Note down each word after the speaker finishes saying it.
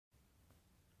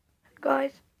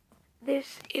Guys,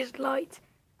 this is Light,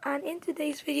 and in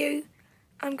today's video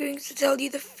I'm going to tell you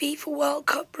the FIFA World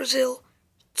Cup Brazil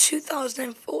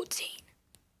 2014.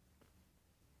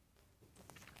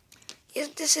 Yes,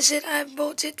 this is it. I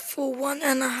bought it for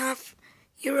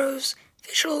 €1.50.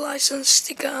 Visual license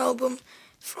sticker album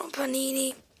from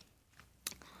Pannini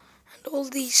and all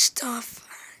these stuff.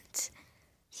 And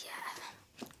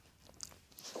yeah.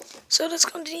 So let's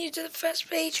continue to the first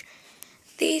page.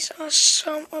 These are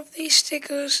some of these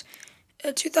stickers.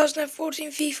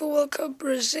 2014 FIFA World Cup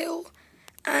Brazil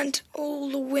and all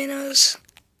the winners.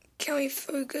 Can we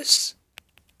focus?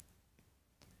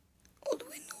 All the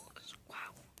winners.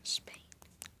 Wow, Spain.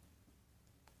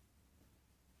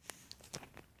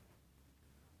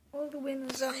 All the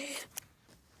winners are here.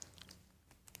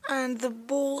 And the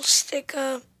ball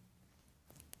sticker.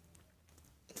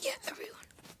 Yeah, everyone.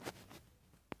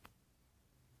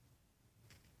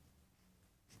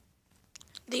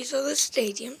 These are the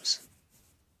stadiums.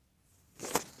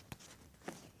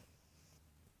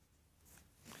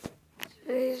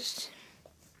 There's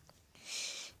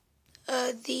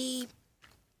what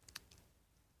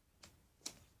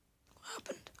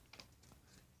happened?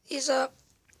 These are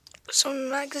some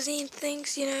magazine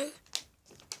things, you know,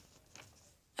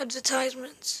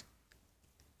 advertisements.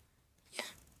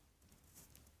 Yeah.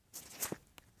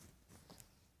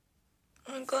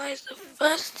 And guys, the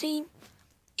first team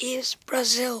is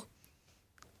Brazil.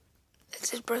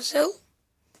 This is Brazil.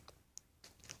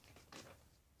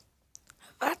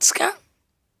 Vatska.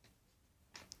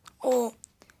 Or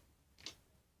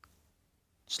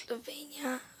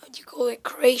Slovenia. How do you call it?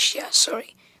 Croatia.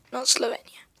 Sorry, not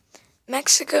Slovenia.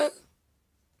 Mexico.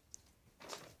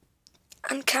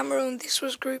 And Cameroon. This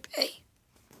was Group A.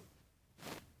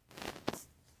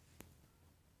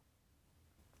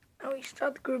 Now we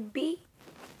start Group B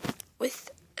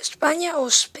with España or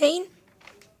Spain,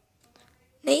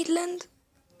 Netherlands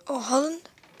or Holland,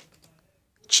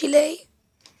 Chile,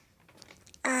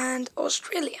 and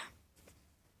Australia.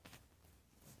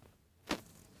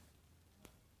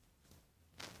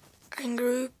 And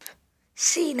Group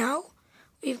C now,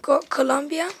 we've got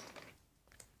Colombia,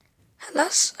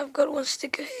 Hellas. I've got one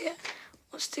sticker here,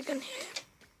 one sticker in here.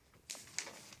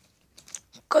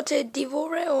 Cote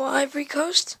d'Ivoire or Ivory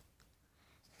Coast,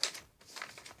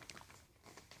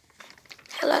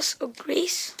 Hellas or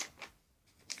Greece,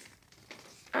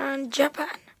 and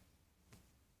Japan.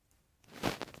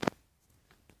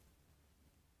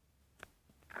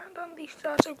 And on the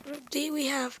start of Group D we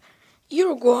have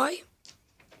Uruguay,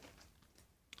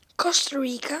 Costa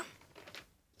Rica,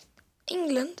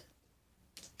 England,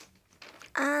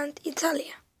 and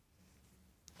Italy.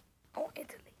 Oh,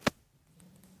 Italy.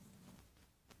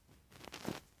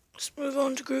 Let's move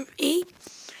on to Group E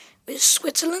with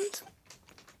Switzerland,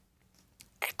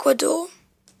 Ecuador,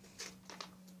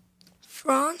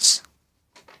 France,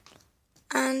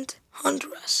 and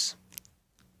Honduras.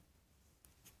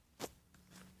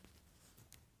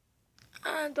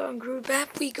 And on Group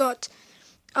F we got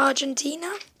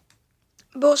Argentina,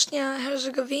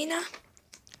 Bosnia-Herzegovina,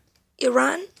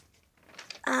 Iran,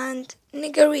 and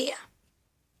Nigeria.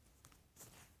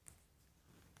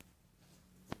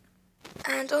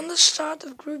 And on the start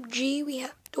of Group G we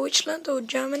have Deutschland or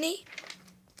Germany,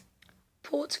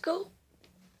 Portugal,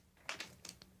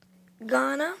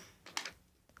 Ghana,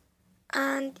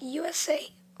 and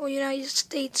USA or United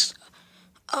States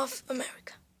of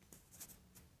America.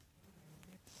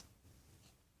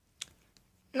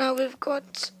 Now we've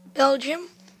got Belgium,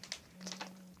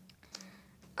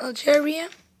 Algeria,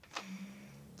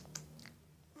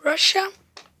 Russia,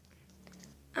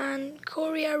 and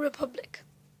Korea Republic.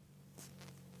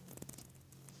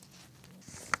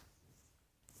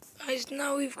 Guys,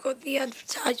 now we've got the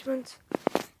advertisement.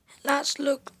 Let's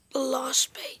look at the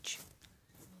last page.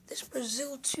 This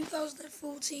Brazil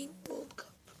 2014 World Cup.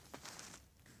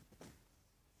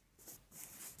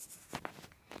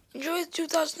 Enjoy the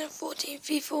 2014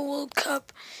 FIFA World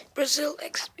Cup Brazil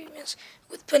experience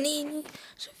with Pannini.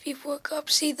 So FIFA World Cup,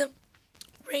 see the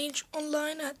range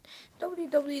online at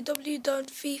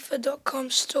www.fifa.com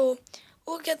store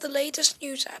or get the latest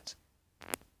news at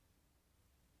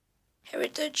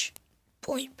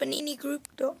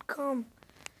heritage.panninigroup.com.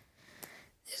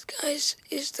 This, guys,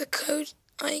 is the code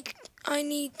I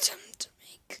need to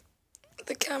make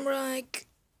the camera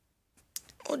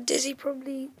or Dizzy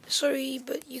probably, sorry,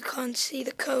 but you can't see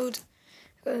the code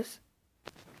because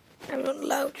I'm not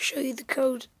allowed to show you the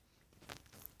code.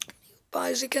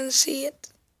 But as you can see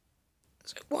it,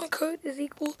 so one code is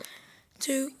equal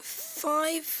to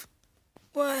 5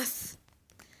 worth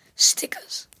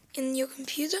stickers in your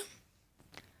computer.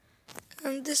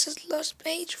 And this is the last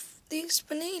page. these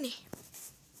Pannini.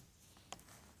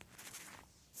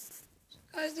 So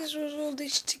guys, this was all the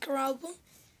sticker album.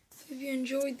 Hope you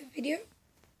enjoyed the video.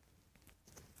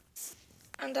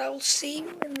 And I will see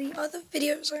you in the other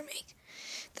videos I make.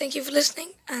 Thank you for listening.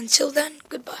 Until then,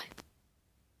 goodbye.